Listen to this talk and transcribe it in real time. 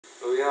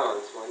Oh yeah,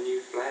 it's my new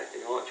flat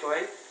in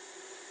Archway.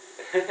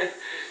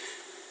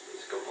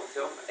 Just got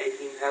myself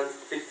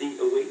 £18.50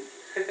 a week.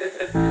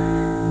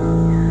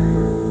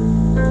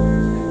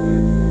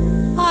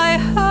 I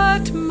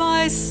hurt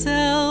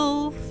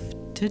myself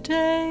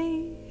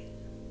today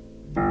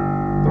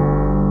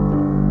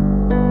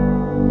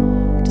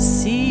to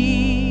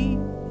see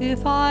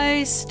if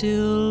I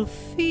still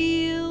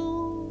feel.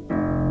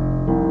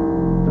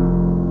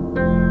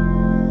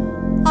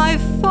 I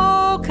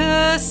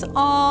focus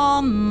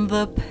on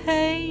the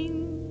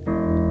pain,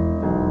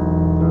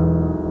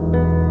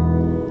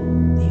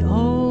 the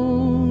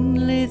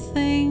only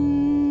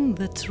thing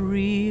that's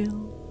real.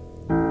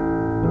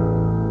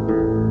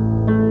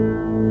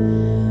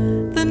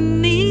 The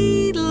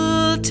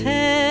needle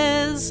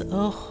tears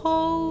a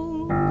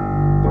hole,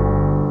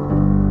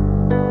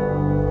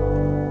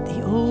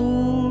 the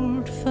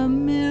old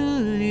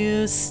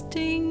familiar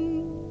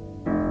sting.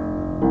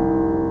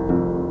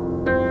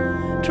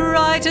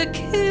 Try to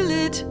kill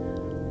it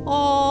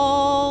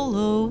all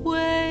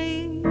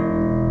away,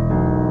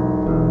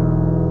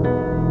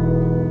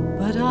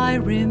 but I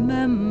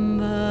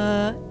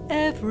remember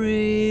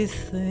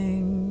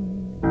everything.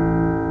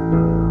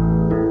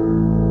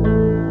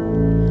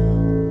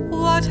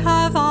 What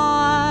have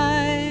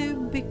I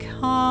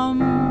become?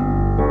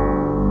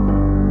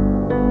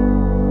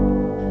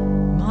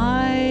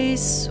 My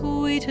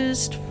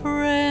sweetest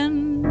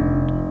friend.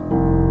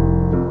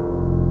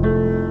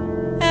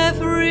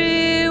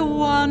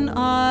 Everyone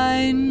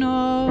I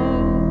know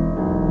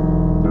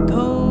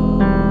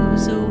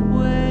goes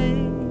away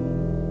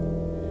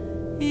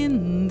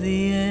in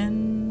the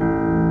end,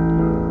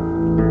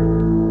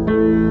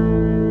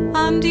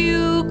 and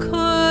you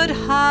could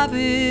have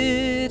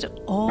it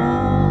all.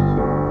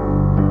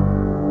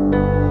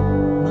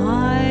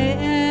 My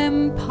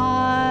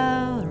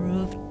empire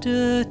of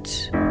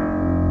dirt,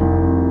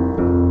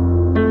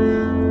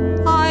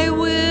 I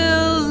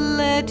will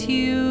let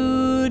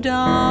you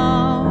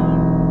down.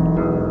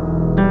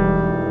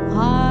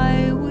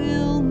 I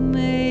will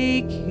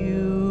make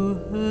you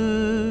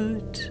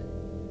hurt.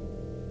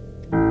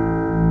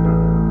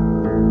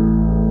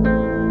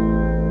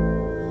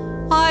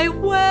 I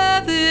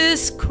wear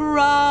this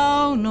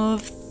crown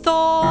of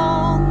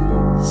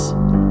thorns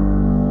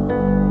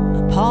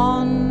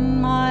upon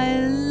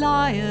my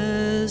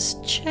liar's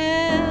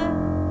chair,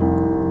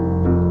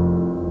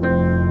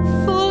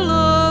 full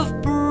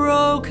of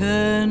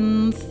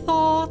broken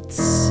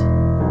thoughts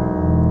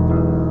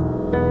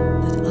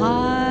that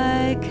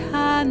I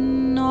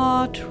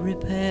cannot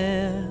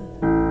repair.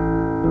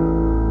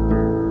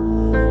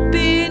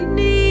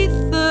 Beneath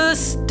the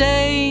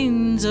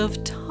stains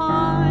of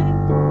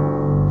time,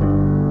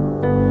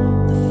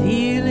 the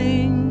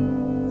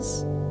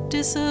feelings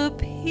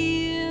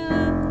disappear.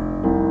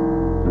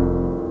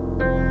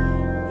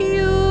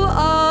 You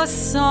are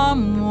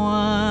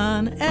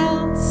someone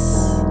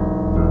else.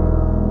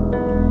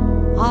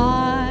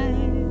 I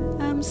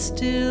am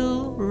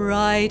still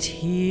right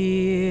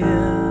here.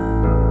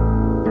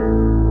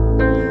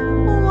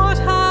 What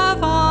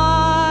have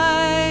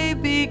I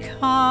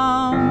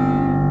become?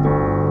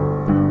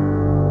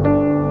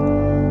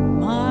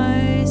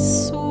 My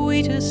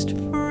sweetest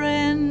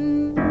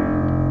friend.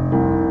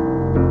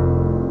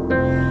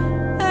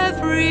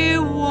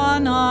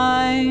 Everyone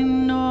I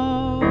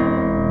know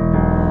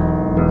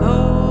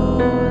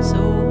goes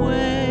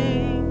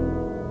away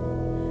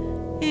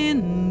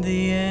in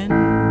the end,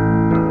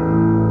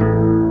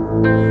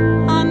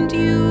 and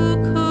you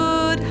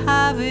could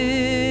have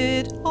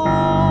it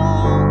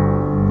all.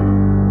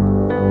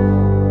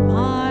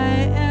 My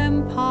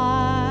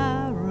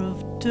empire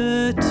of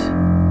dirt,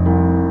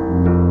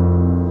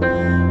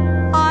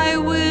 I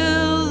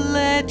will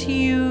let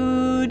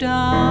you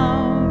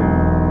down.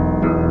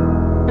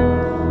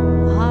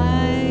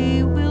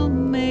 I will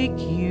make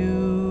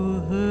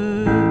you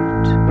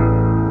hurt.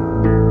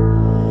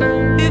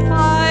 If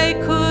I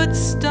could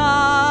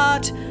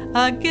start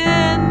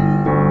again,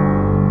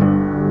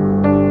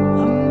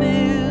 a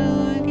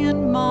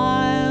million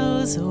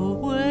miles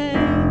away,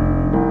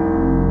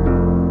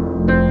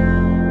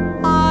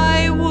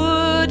 I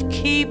would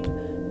keep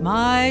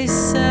my